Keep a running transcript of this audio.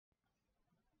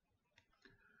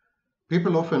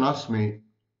People often ask me,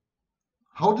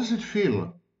 how does it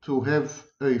feel to have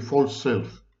a false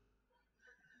self?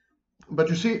 But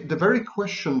you see, the very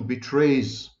question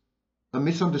betrays a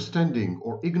misunderstanding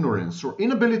or ignorance or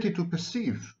inability to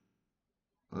perceive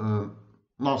uh,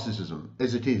 narcissism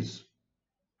as it is.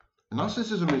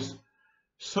 Narcissism is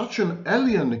such an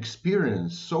alien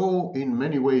experience, so in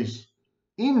many ways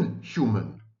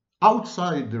inhuman,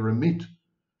 outside the remit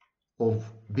of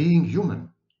being human,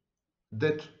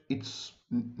 that it's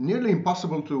nearly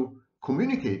impossible to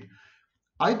communicate.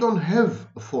 I don't have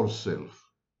a false self.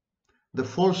 The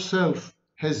false self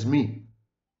has me.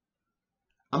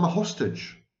 I'm a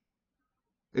hostage,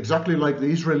 exactly like the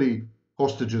Israeli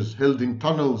hostages held in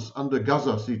tunnels under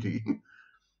Gaza City.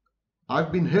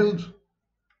 I've been held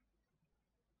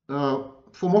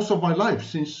for most of my life,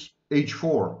 since age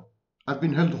 4. I've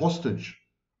been held hostage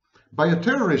by a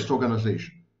terrorist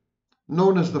organization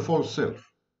known as the false self.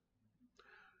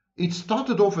 It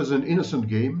started off as an innocent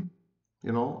game.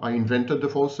 You know, I invented the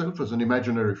false self as an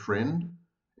imaginary friend,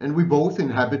 and we both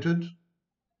inhabited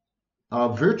a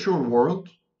virtual world,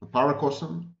 a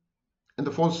paracosm, and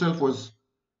the false self was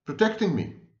protecting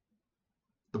me.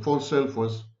 The false self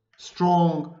was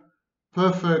strong,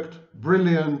 perfect,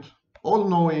 brilliant,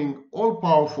 all-knowing,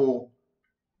 all-powerful.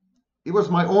 It was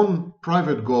my own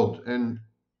private God, and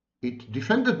it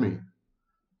defended me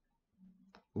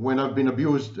when I've been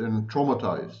abused and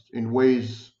traumatized in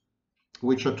ways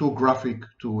which are too graphic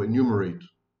to enumerate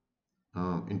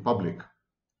in public.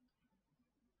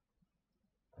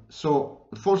 So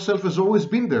the false self has always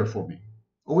been there for me,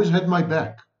 always had my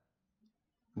back.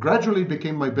 Gradually it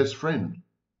became my best friend.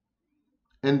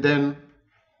 And then,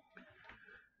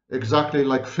 exactly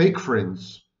like fake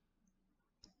friends,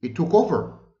 it took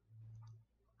over.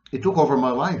 It took over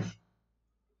my life.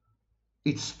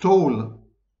 It stole,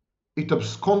 it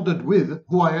absconded with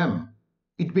who I am.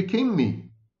 It became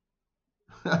me.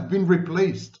 I've been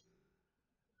replaced.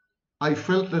 I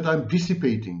felt that I'm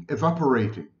dissipating,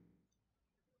 evaporating,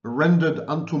 rendered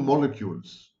unto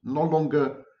molecules. No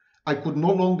longer, I could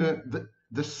no longer,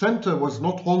 the center was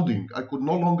not holding. I could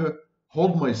no longer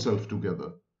hold myself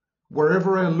together.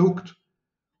 Wherever I looked,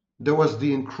 there was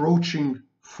the encroaching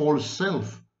false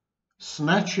self,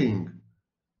 snatching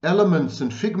elements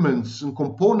and figments and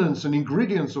components and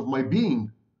ingredients of my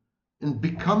being and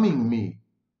becoming me,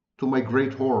 to my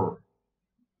great horror.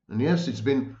 And yes, it's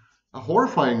been a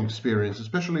horrifying experience,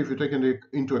 especially if you take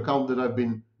into account that I've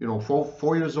been,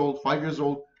 4 years old, 5 years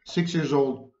old, 6 years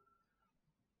old.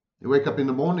 You wake up in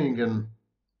the morning and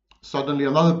suddenly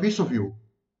another piece of you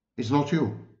is not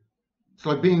you. It's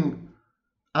like being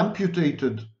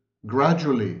amputated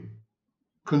gradually,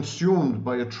 consumed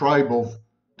by a tribe of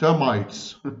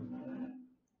termites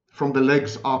from the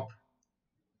legs up.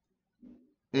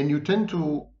 And you tend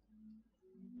to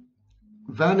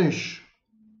vanish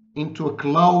into a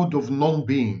cloud of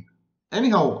non-being.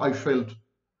 Anyhow, I felt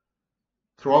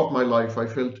throughout my life, I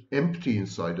felt empty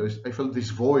inside. I felt this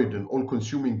void, an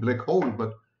all-consuming black hole.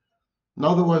 But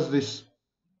now there was this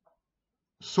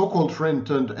so-called friend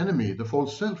turned enemy, the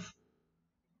false self.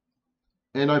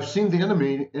 And I've seen the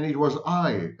enemy, and it was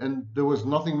I, and there was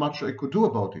nothing much I could do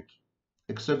about it,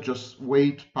 except just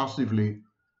wait passively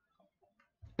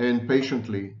and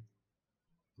patiently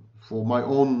for my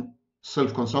own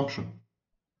self-consumption,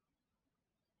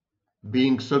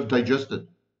 being self-digested.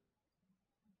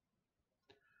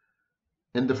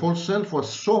 And the false self was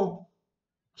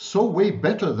so way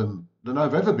better than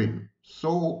I've ever been,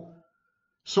 so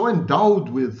endowed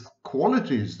with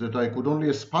qualities that I could only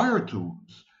aspire to.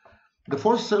 The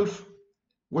false self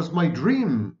was my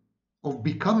dream of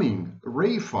becoming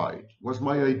reified, was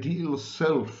my ideal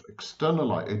self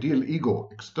externalized, ideal ego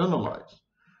externalized.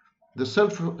 The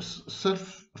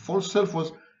false self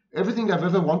was everything I've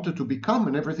ever wanted to become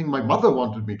and everything my mother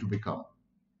wanted me to become.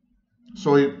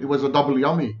 So it was a double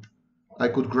yummy. I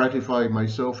could gratify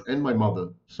myself and my mother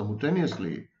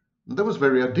simultaneously. And that was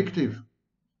very addictive.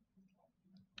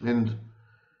 And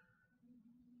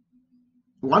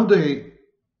one day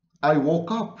I woke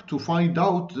up to find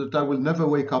out that I will never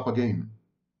wake up again.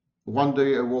 One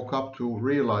day I woke up to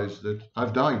realize that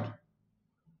I've died.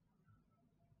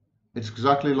 It's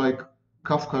exactly like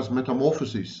Kafka's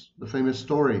Metamorphosis, the famous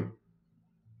story,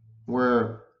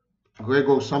 where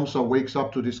Gregor Samsa wakes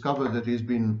up to discover that he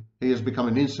has become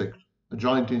an insect, a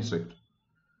giant insect.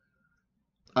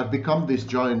 I've become this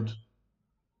giant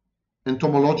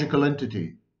entomological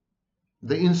entity,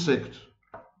 the insect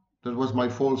that was my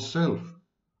false self,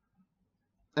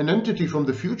 an entity from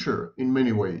the future in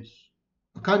many ways,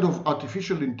 a kind of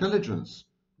artificial intelligence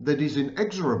that is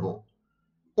inexorable,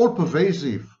 all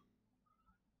pervasive,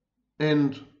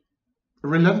 and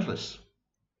relentless.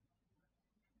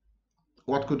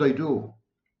 What could I do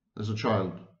as a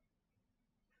child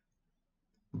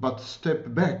but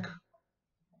step back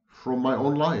from my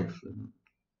own life and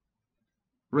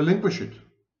relinquish it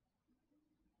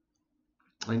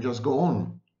and just go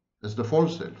on as the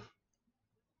false self?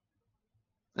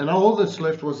 And now all that's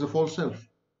left was the false self.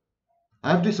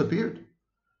 I've disappeared.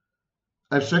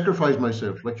 I've sacrificed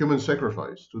myself like human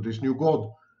sacrifice to this new God,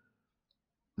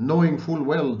 knowing full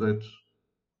well that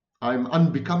I'm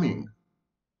unbecoming.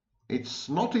 It's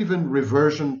not even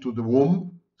reversion to the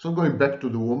womb. It's not going back to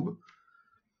the womb.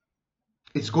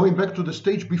 It's going back to the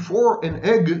stage before an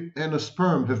egg and a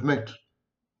sperm have met.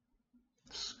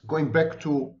 It's going back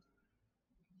to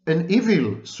an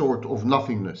evil sort of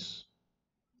nothingness,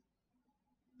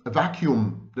 a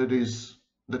vacuum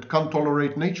that can't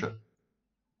tolerate nature.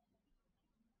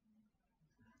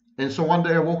 And so one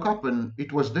day I woke up and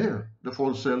it was there, the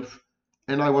false self,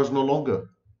 and I was no longer.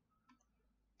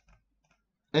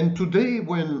 And today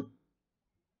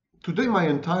my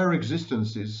entire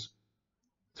existence is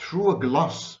through a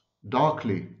glass,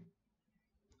 darkly,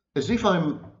 as if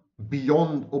I'm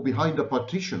beyond or behind a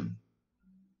partition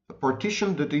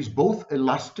that is both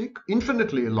elastic,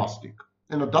 infinitely elastic,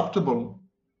 and adaptable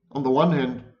on the one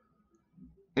hand,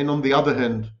 and on the other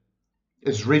hand,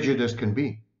 as rigid as can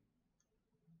be.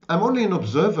 I'm only an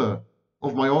observer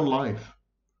of my own life,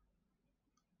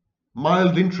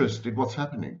 mild interest in what's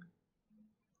happening.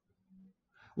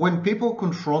 When people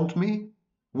confront me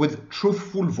with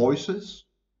truthful voices,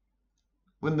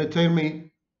 when they tell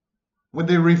me, when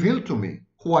they reveal to me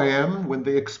who I am, when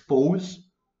they expose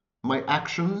my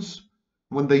actions,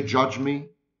 when they judge me,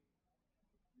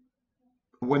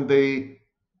 when they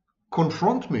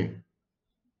confront me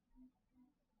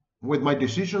with my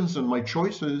decisions and my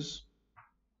choices,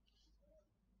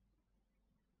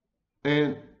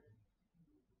 and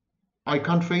I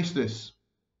can't face this.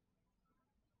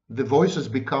 The voices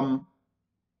become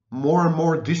more and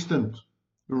more distant,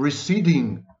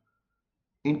 receding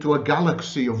into a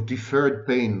galaxy of deferred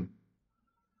pain,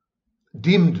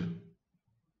 dimmed,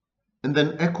 and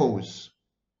then echoes,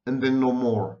 and then no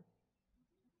more.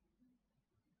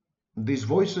 These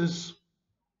voices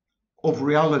of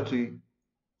reality,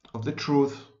 of the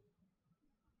truth,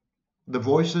 the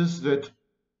voices that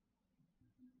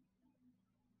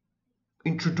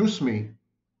introduce me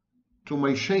to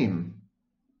my shame,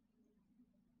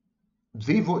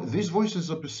 these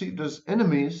voices are perceived as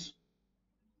enemies,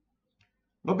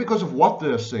 not because of what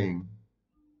they're saying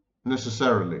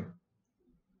necessarily,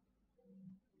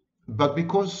 but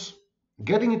because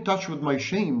getting in touch with my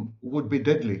shame would be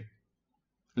deadly,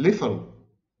 lethal.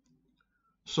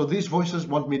 So these voices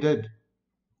want me dead.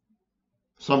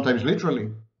 Sometimes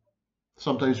literally,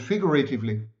 sometimes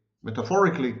figuratively,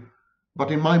 metaphorically, but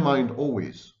in my mind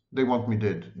always they want me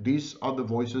dead. These are the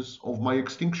voices of my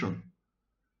extinction.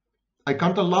 I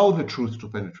can't allow the truth to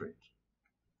penetrate.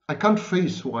 I can't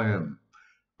face who I am.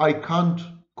 I can't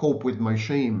cope with my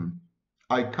shame.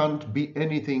 I can't be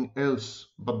anything else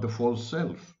but the false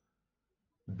self,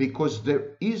 because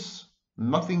there is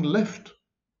nothing left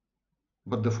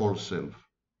but the false self.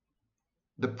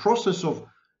 The process of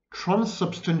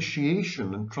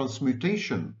transubstantiation and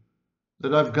transmutation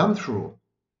that I've gone through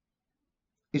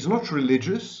is not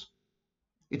religious,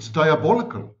 it's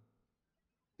diabolical.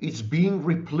 It's being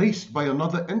replaced by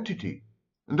another entity.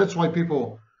 And that's why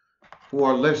people who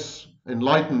are less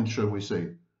enlightened, shall we say,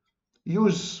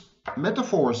 use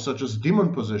metaphors such as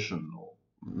demon possession, or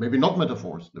maybe not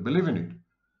metaphors, they believe in it.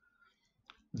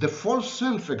 The false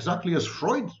self, exactly as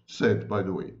Freud said, by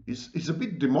the way, is a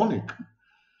bit demonic.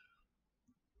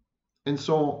 And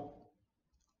so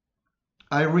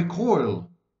I recoil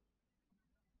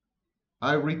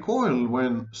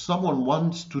when someone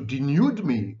wants to denude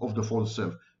me of the false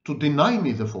self, to deny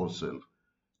me the false self,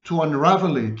 to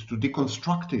unravel it, to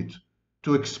deconstruct it,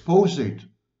 to expose it,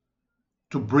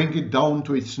 to bring it down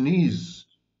to its knees,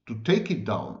 to take it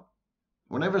down.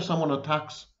 Whenever someone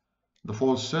attacks the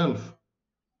false self,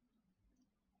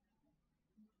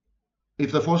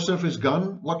 if the false self is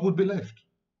gone, what would be left?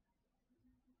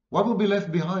 What would be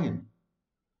left behind?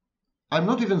 I'm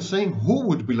not even saying who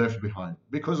would be left behind,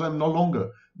 because I'm no longer,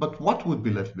 but what would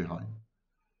be left behind?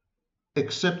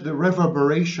 Except the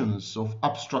reverberations of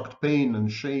abstract pain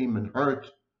and shame and hurt,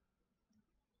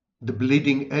 the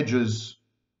bleeding edges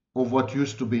of what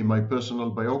used to be my personal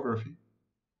biography.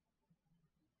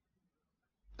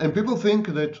 And people think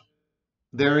that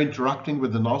they're interacting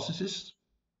with the narcissist.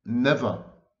 Never.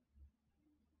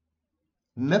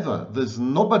 Never. There's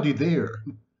nobody there.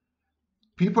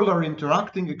 People are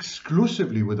interacting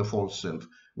exclusively with the false self.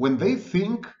 When they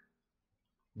think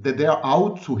that they are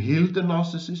out to heal the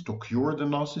narcissist, or cure the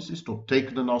narcissist, or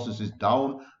take the narcissist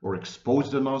down, or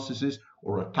expose the narcissist,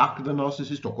 or attack the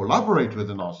narcissist, or collaborate with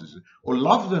the narcissist, or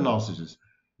love the narcissist.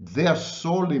 They are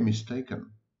sorely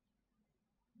mistaken.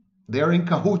 They are in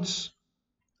cahoots,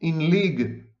 in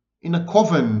league, in a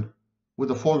coven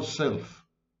with a false self,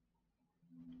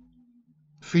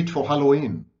 fit for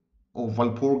Halloween or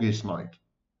Walpurgis night.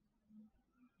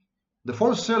 The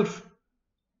false self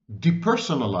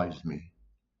depersonalized me,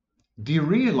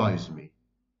 derealized me.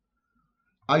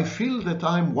 I feel that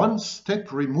I'm one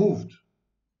step removed,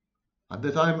 and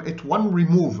that I'm at one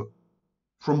remove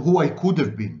from who I could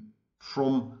have been,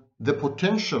 from the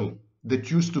potential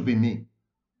that used to be me.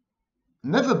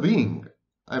 Never being.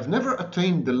 I've never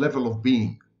attained the level of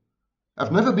being.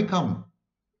 I've never become.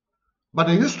 But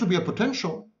I used to be a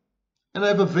potential, and I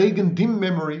have a vague and dim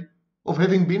memory of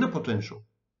having been a potential.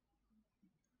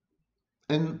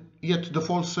 And yet the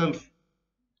false self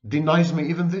denies me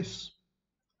even this.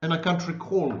 And I can't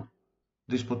recall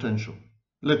this potential,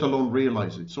 let alone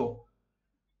realize it. So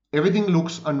everything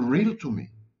looks unreal to me.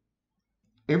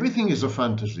 Everything is a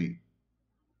fantasy.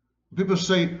 People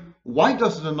say, why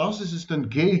does the narcissist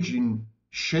engage in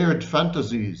shared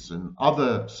fantasies and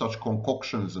other such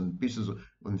concoctions and pieces of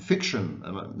fiction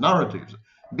and narratives?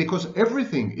 Because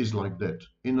everything is like that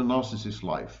in a narcissist's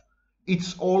life.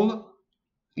 It's all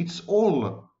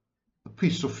a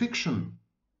piece of fiction,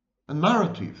 a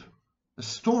narrative, a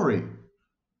story.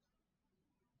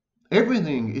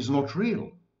 Everything is not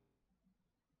real.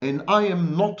 And I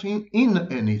am not in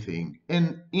anything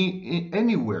and in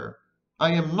anywhere.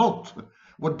 I am not.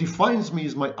 What defines me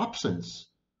is my absence.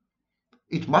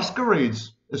 It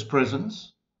masquerades as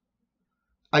presence.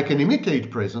 I can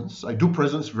imitate presence. I do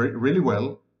presence really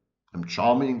well. I'm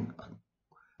charming.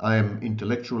 I am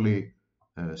intellectually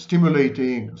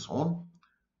stimulating and so on.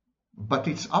 But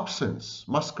it's absence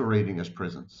masquerading as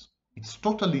presence. It's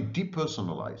totally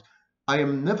depersonalized. I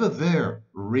am never there,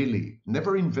 really,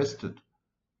 never invested,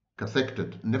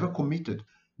 cathected, never committed,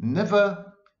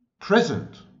 never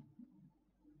present.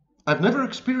 I've never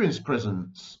experienced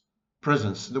presence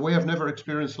the way I've never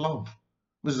experienced love.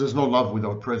 Because there's no love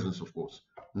without presence, of course.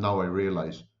 Now I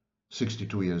realize,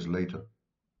 62 years later.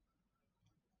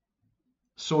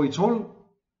 So it all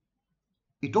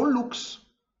looks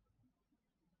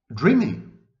dreamy,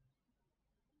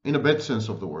 in a bad sense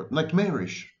of the word,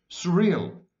 nightmarish,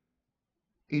 surreal.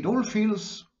 It all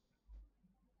feels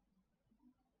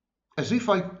as if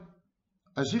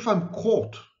I'm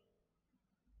caught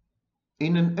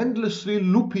in an endlessly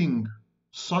looping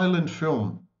silent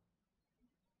film,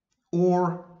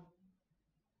 or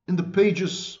in the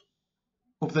pages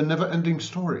of the never-ending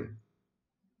story.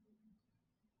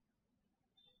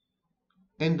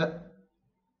 And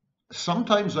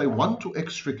sometimes I want to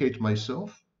extricate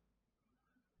myself,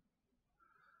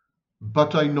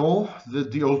 but I know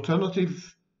that the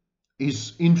alternative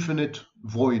is infinite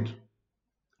void,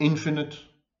 infinite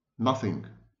nothing.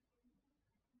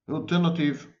 The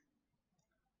alternative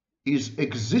is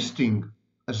existing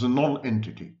as a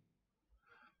non-entity.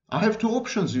 I have two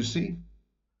options, you see.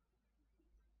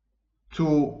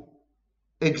 To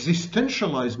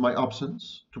existentialize my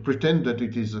absence, to pretend that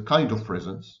it is a kind of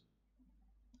presence,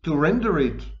 to render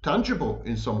it tangible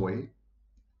in some way,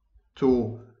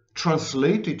 to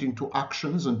translate it into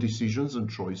actions and decisions and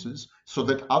choices so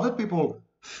that other people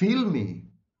feel me,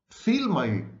 feel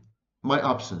my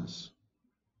absence,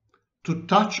 to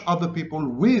touch other people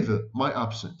with my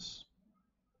absence,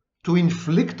 to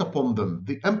inflict upon them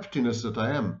the emptiness that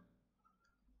I am,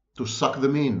 to suck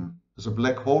them in as a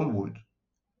black hole would.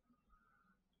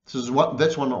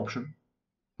 That's one option.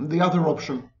 And the other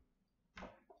option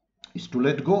is to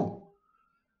let go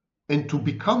and to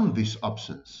become this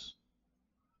absence,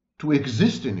 to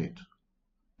exist in it,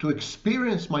 to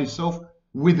experience myself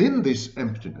within this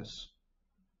emptiness,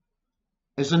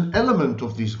 as an element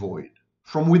of this void,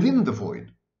 from within the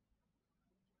void.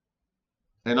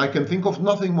 And I can think of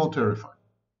nothing more terrifying.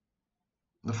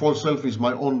 The false self is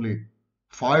my only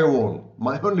firewall,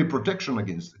 my only protection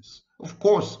against this. Of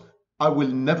course, I will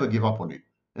never give up on it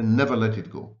and never let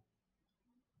it go.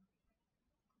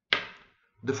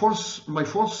 My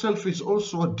false self is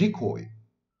also a decoy.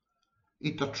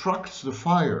 It attracts the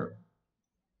fire.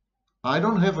 I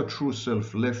don't have a true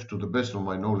self left, to the best of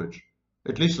my knowledge.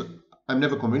 At least I'm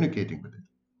never communicating with it.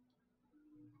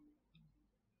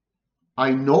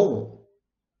 I know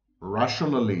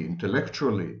rationally,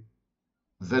 intellectually,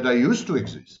 that I used to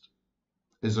exist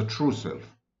as a true self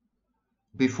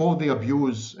before the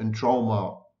abuse and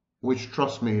trauma, which,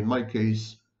 trust me, in my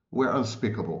case, were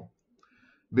unspeakable.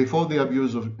 Before the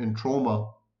abuse and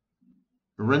trauma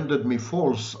rendered me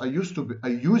false, I used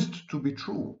to be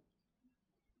true.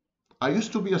 I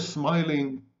used to be a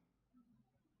smiling,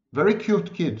 very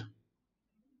cute kid,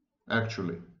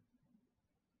 actually.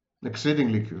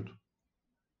 Exceedingly cute.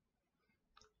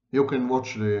 You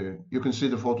can see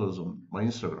the photos on my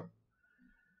Instagram.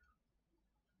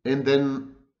 And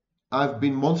then I've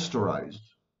been monsterized.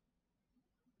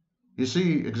 You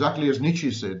see, exactly as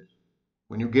Nietzsche said,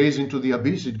 when you gaze into the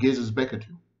abyss, it gazes back at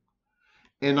you.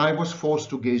 And I was forced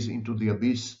to gaze into the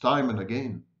abyss time and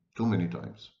again, too many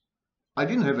times. I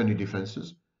didn't have any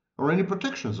defenses or any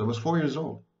protections. I was 4 years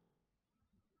old.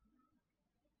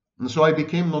 And so I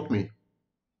became not me.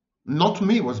 Not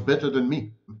me was better than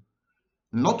me.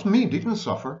 Not me didn't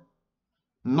suffer.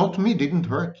 Not me didn't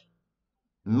hurt.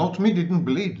 Not me didn't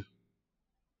bleed.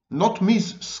 Not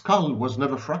me's skull was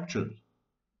never fractured.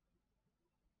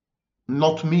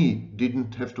 Not me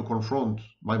didn't have to confront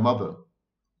my mother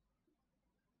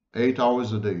 8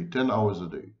 hours a day, 10 hours a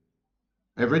day,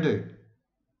 every day,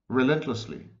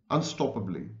 relentlessly,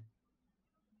 unstoppably,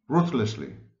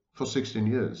 ruthlessly for 16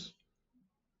 years.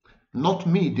 Not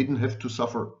me didn't have to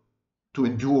suffer to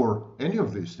endure any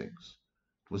of these things.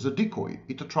 It was a decoy.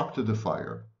 It attracted the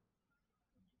fire.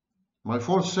 My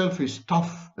false self is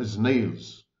tough as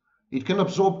nails. It can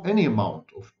absorb any amount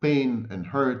of pain and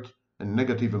hurt and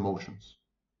negative emotions.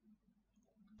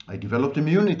 I developed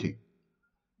immunity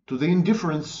to the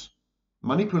indifference,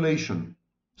 manipulation,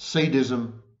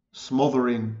 sadism,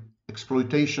 smothering,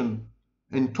 exploitation,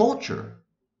 and torture,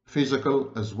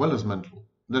 physical as well as mental,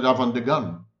 that I've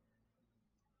undergone,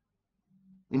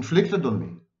 inflicted on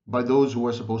me by those who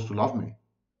were supposed to love me.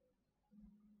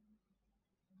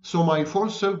 So my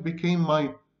false self became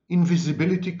my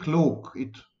invisibility cloak.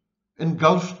 It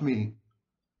engulfed me.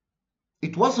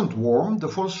 It wasn't warm. The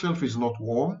false self is not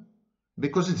warm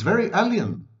because it's very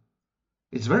alien.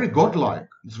 It's very godlike.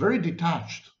 It's very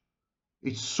detached.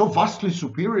 It's so vastly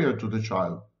superior to the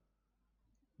child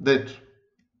that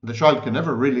the child can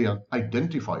never really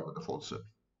identify with the false self.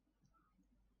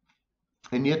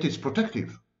 And yet it's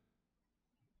protective.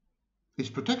 It's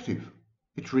protective.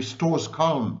 It restores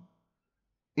calm,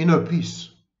 inner peace,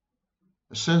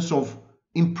 a sense of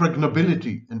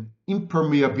impregnability and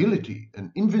impermeability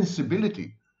and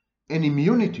invincibility and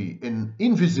immunity and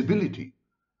invisibility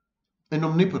and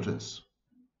omnipotence.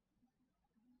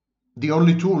 The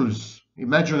only tools,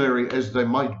 imaginary as they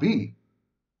might be,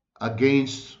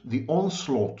 against the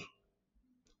onslaught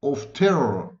of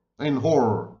terror and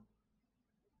horror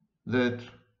that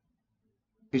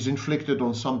is inflicted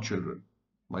on some children,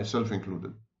 myself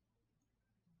included.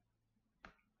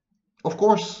 Of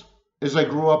course, as I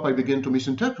grew up, I began to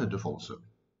misinterpret the false self,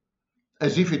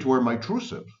 as if it were my true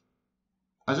self.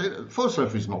 I say, false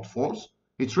self is not false.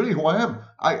 It's really who I am.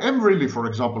 I am really, for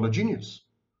example, a genius.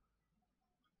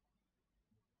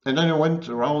 And then I went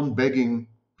around begging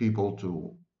people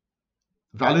to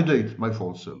validate my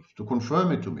false self, to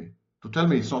confirm it to me, to tell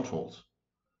me it's not false.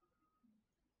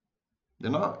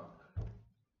 Then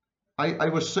I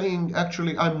was saying,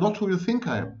 actually, I'm not who you think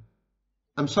I am.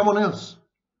 I'm someone else.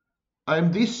 I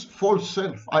am this false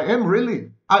self. I am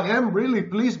really,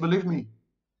 please believe me.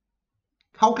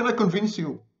 How can I convince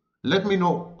you? Let me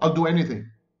know. I'll do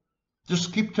anything.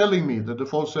 Just keep telling me that the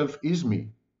false self is me.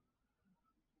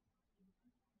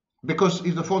 Because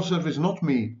if the false self is not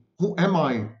me, who am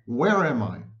I? Where am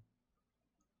I?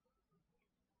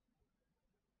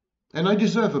 And I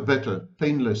deserve a better,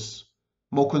 painless,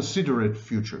 more considerate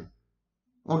future.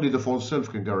 Only the false self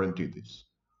can guarantee this.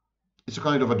 It's a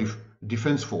kind of a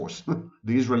defense force,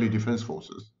 the Israeli Defense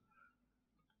Forces.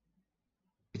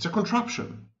 It's a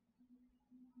contraption.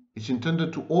 It's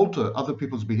intended to alter other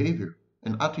people's behavior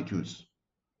and attitudes.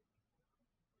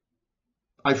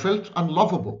 I felt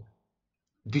unlovable,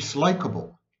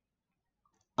 dislikable.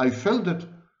 I felt that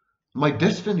my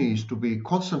destiny is to be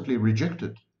constantly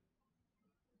rejected.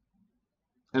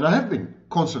 And I have been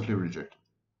constantly rejected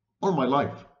all my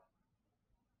life.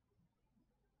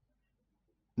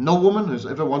 No woman has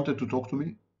ever wanted to talk to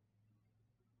me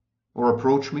or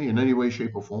approach me in any way,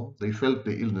 shape, or form. They felt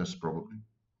the illness, probably.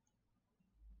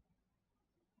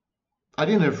 I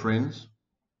didn't have friends.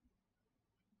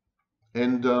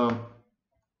 And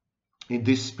in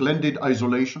this splendid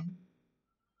isolation,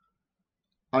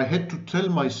 I had to tell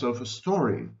myself a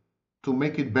story to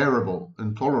make it bearable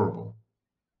and tolerable.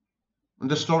 And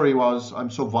the story was,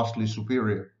 I'm so vastly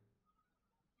superior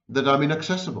that I'm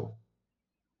inaccessible.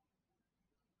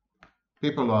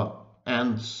 People are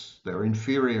ants, they're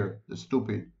inferior, they're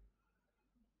stupid.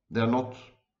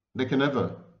 They can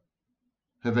never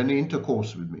have any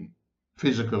intercourse with me,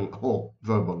 physical or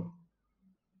verbal.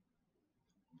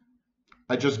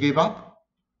 I just gave up.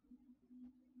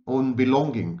 on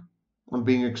belonging, on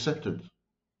being accepted.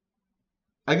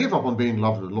 I gave up on being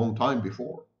loved a long time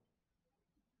before.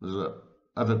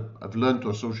 I've learned to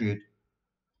associate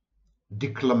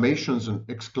declamations and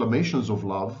exclamations of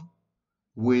love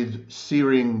with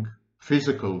searing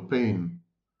physical pain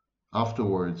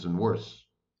afterwards and worse.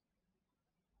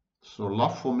 So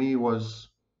love for me was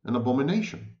an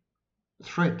abomination, a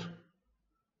threat,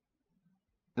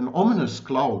 an ominous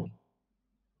cloud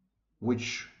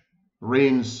which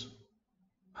rains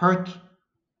hurt,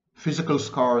 physical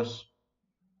scars,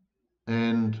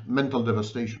 and mental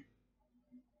devastation.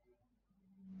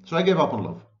 So I gave up on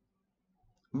love.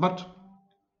 But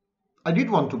I did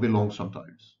want to belong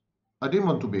sometimes. I didn't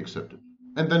want to be accepted.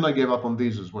 And then I gave up on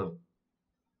these as well.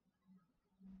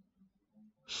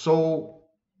 So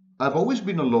I've always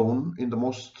been alone in the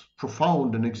most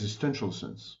profound and existential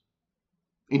sense,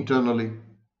 internally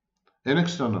and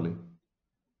externally.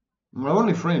 My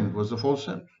only friend was the false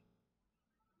self.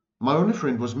 My only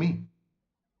friend was me.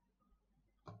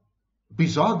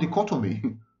 Bizarre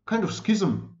dichotomy, kind of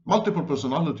schism, multiple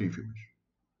personality, if you wish.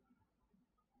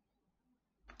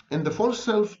 And the false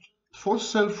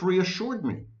self reassured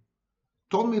me,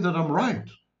 told me that I'm right,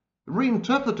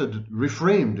 reinterpreted,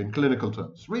 reframed in clinical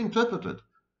terms, reinterpreted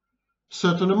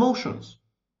certain emotions,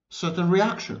 certain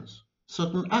reactions,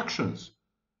 certain actions,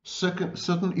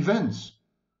 certain events.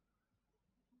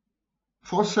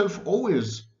 False self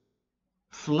always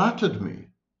flattered me,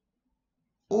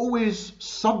 always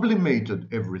sublimated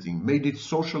everything, made it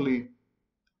socially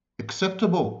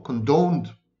acceptable,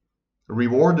 condoned,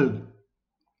 rewarded.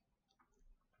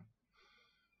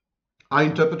 I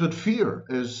interpreted fear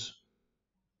as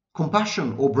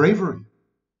compassion or bravery.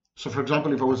 So, for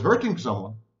example, if I was hurting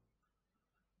someone,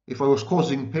 if I was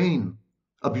causing pain,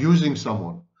 abusing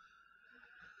someone,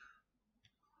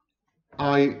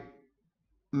 I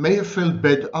may have felt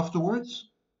bad afterwards,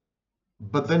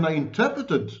 but then I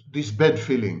interpreted this bad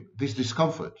feeling, this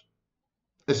discomfort,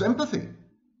 as empathy.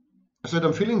 I said,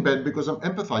 I'm feeling bad because I'm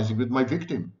empathizing with my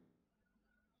victim.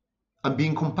 I'm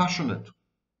being compassionate.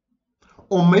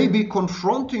 Or maybe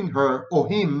confronting her or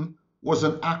him was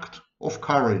an act of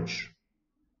courage,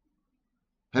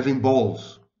 having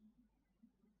balls.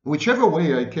 Whichever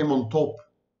way I came on top,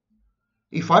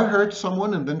 if I hurt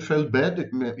someone and then felt bad,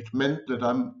 it meant that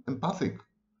I'm empathic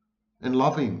and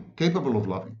loving, capable of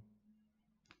loving.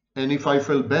 And if I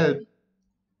felt bad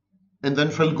and then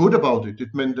felt good about it,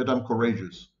 it meant that I'm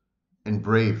courageous and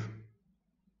brave.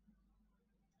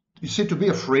 You see, to be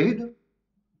afraid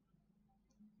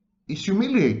is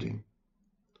humiliating.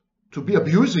 To be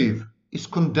abusive is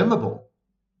condemnable.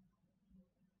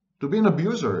 To be an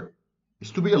abuser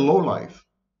is to be a lowlife.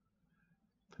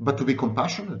 But to be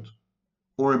compassionate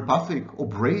or empathic or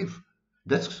brave,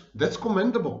 that's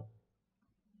commendable.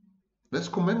 That's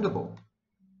commendable.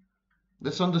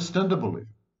 That's understandable.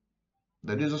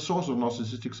 That is a source of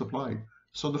narcissistic supply.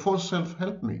 So the false self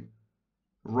helped me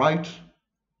write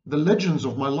the legends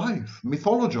of my life,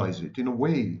 mythologize it in a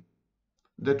way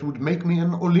that would make me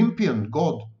an Olympian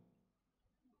god,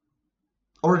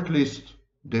 or at least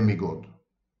demigod,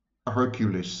 a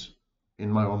Hercules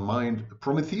in my own mind, a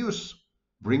Prometheus,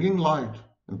 bringing light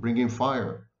and bringing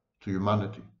fire to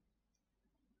humanity.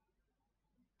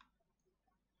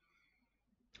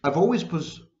 I've always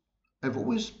possessed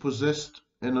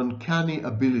an uncanny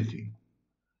ability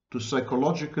to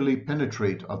psychologically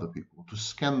penetrate other people, to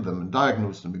scan them and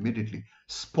diagnose them immediately,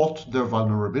 spot their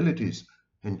vulnerabilities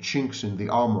and chinks in the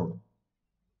armor.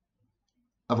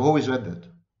 I've always had that.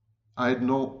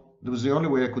 That was the only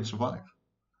way I could survive.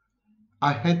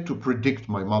 I had to predict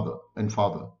my mother and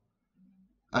father.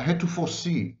 I had to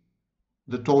foresee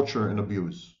the torture and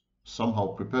abuse,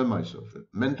 somehow prepare myself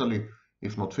mentally,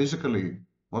 if not physically.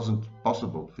 Wasn't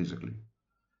possible physically.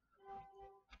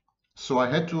 So I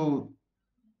had to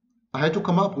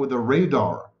come up with a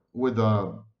radar, with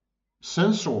a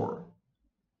sensor,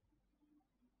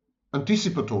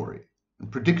 anticipatory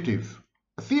and predictive,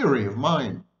 a theory of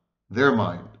mine, their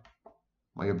mind,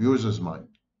 my abuser's mind,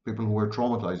 people who were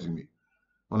traumatizing me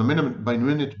on a minute by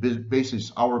minute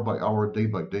basis, hour by hour, day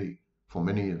by day, for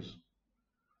many years.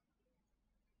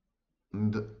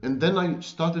 And then I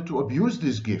started to abuse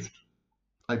this gift.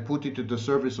 I put it at the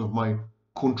service of my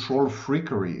control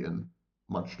freakery and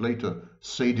much later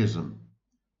sadism.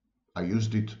 I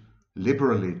used it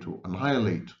liberally to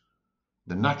annihilate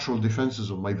the natural defenses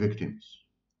of my victims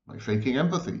by faking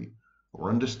empathy or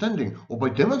understanding, or by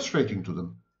demonstrating to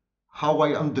them how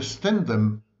I understand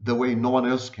them the way no one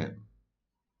else can,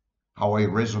 how I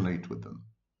resonate with them,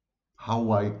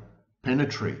 how I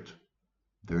penetrate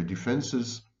their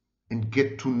defenses and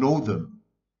get to know them.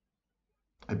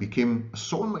 I became a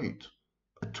soulmate,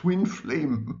 a twin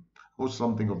flame or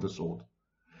something of the sort.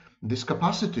 This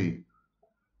capacity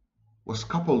was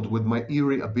coupled with my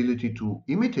eerie ability to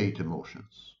imitate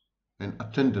emotions and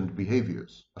attendant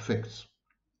behaviors, affects.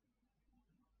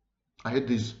 I had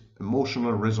these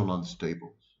emotional resonance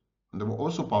tables, and they were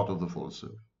also part of the false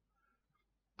self.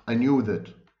 I knew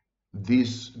that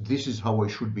this is how I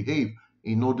should behave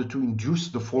in order to induce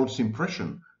the false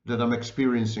impression that I'm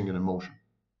experiencing an emotion.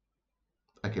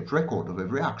 I kept record of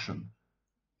every action,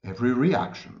 every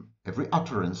reaction, every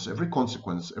utterance, every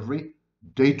consequence, every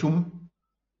datum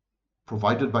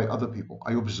provided by other people.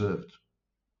 I observed.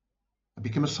 I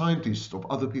became a scientist of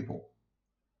other people.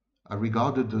 I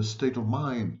regarded their state of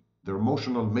mind, their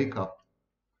emotional makeup.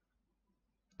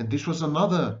 And this was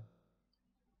another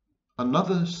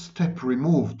step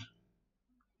removed.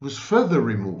 It was further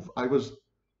removed. I was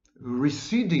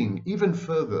receding even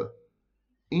further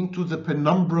into the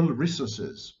penumbral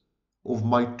recesses of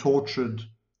my tortured,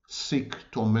 sick,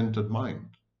 tormented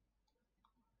mind.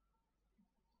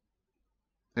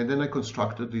 And then I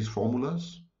constructed these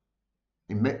formulas,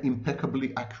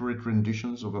 impeccably accurate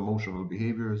renditions of emotional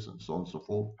behaviors and so on and so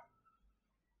forth.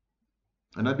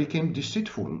 And I became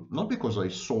deceitful, not because I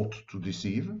sought to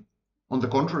deceive. On the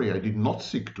contrary, I did not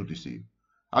seek to deceive.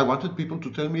 I wanted people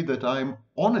to tell me that I'm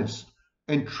honest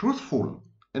and truthful,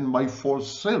 and my false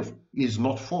self is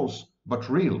not false, but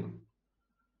real.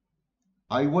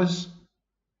 I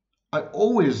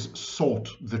always sought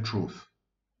the truth.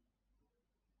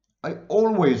 I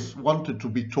always wanted to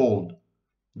be told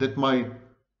that my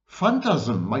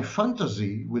phantasm, my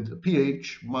fantasy with a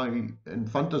PH,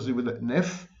 and fantasy with an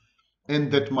F,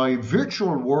 and that my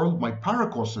virtual world, my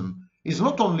paracosm, is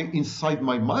not only inside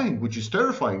my mind, which is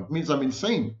terrifying, it means I'm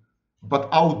insane, but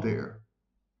out there.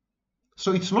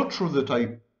 So it's not true that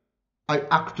I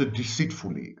acted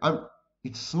deceitfully.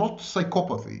 It's not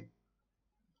psychopathy.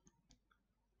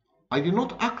 I did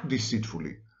not act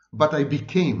deceitfully, but I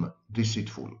became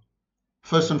deceitful.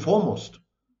 First and foremost,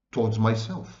 towards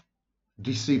myself,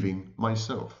 deceiving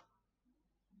myself.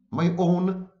 My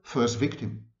own first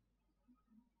victim.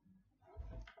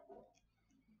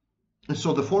 And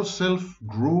so the false self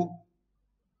grew,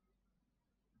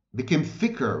 became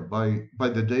thicker by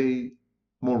the day,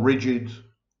 more rigid,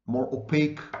 more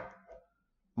opaque,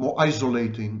 more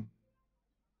isolating,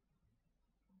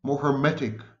 more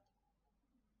hermetic,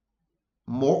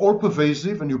 more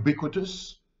all-pervasive and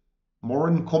ubiquitous, more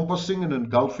encompassing and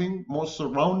engulfing, more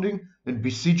surrounding and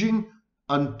besieging,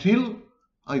 until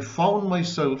I found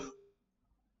myself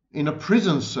in a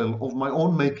prison cell of my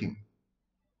own making.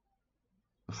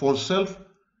 The false self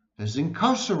has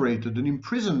incarcerated and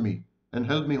imprisoned me and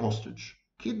held me hostage,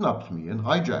 kidnapped me and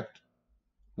hijacked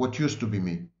what used to be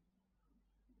me.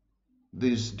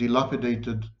 These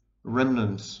dilapidated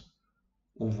remnants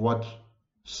of what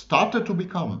started to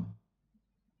become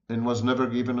and was never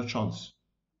given a chance.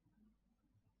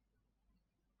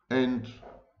 And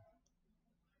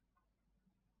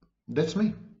that's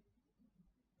me.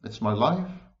 It's my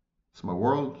life, it's my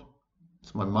world,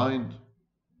 it's my mind.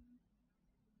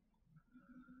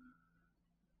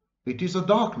 It is a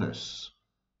darkness,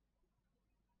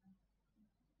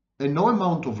 and no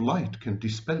amount of light can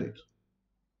dispel it.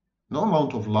 No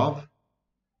amount of love,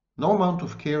 no amount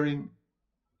of caring,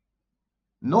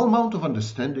 no amount of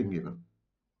understanding even.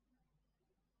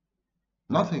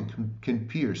 Nothing can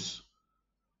pierce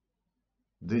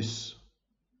this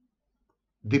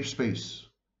deep space,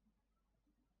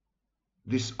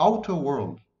 this outer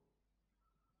world,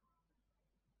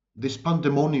 this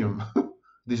pandemonium,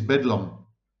 this bedlam.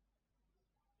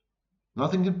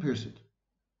 Nothing can pierce it.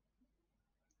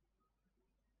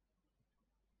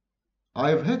 I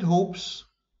have had hopes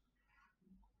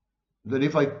that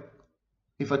if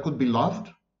I could be loved,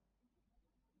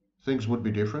 things would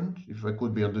be different. If I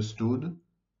could be understood,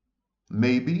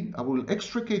 maybe I will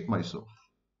extricate myself.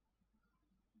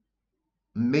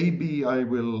 Maybe I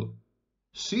will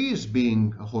cease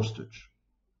being a hostage.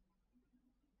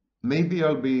 Maybe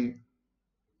I'll be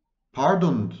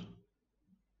pardoned,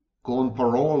 go on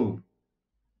parole,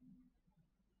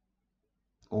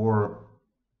 or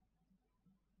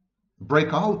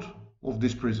break out of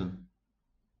this prison,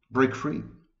 break free.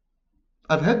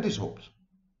 I've had these hopes.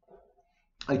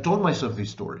 I told myself these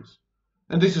stories,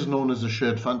 and this is known as a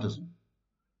shared fantasy.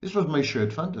 This was my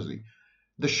shared fantasy.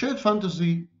 The shared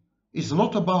fantasy is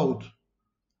not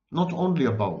only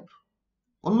about,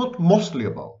 or not mostly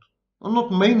about, or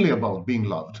not mainly about being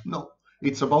loved. No,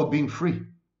 it's about being free.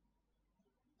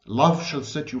 Love shall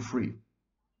set you free.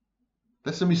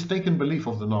 That's a mistaken belief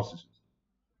of the narcissist.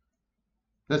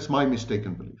 That's my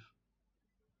mistaken belief.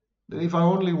 That if I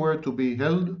only were to be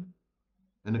held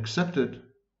and accepted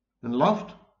and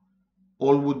loved,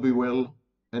 all would be well,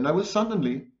 and I will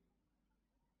suddenly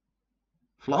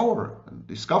flower and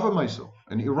discover myself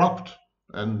and erupt.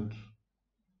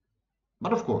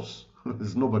 But of course,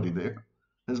 there's nobody there.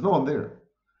 There's no one there.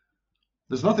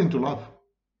 There's nothing to love.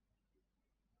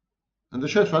 And the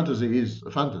shared fantasy is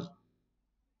a fantasy.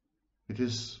 It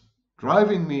is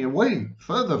driving me away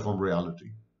further from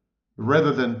reality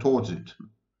rather than towards it.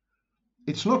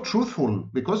 It's not truthful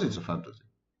because it's a fantasy.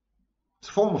 It's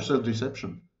a form of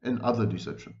self-deception and other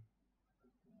deception.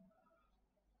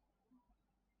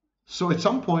 So at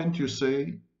some point you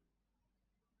say,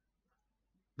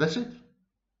 that's it.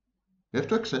 You have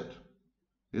to accept.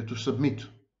 You have to submit.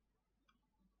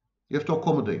 You have to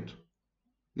accommodate.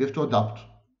 You have to adapt.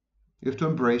 You have to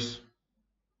embrace.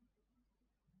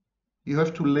 You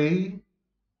have to lay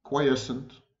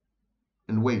quiescent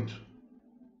and wait.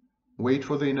 Wait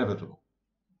for the inevitable.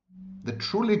 The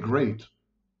truly great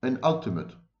and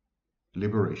ultimate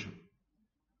liberation.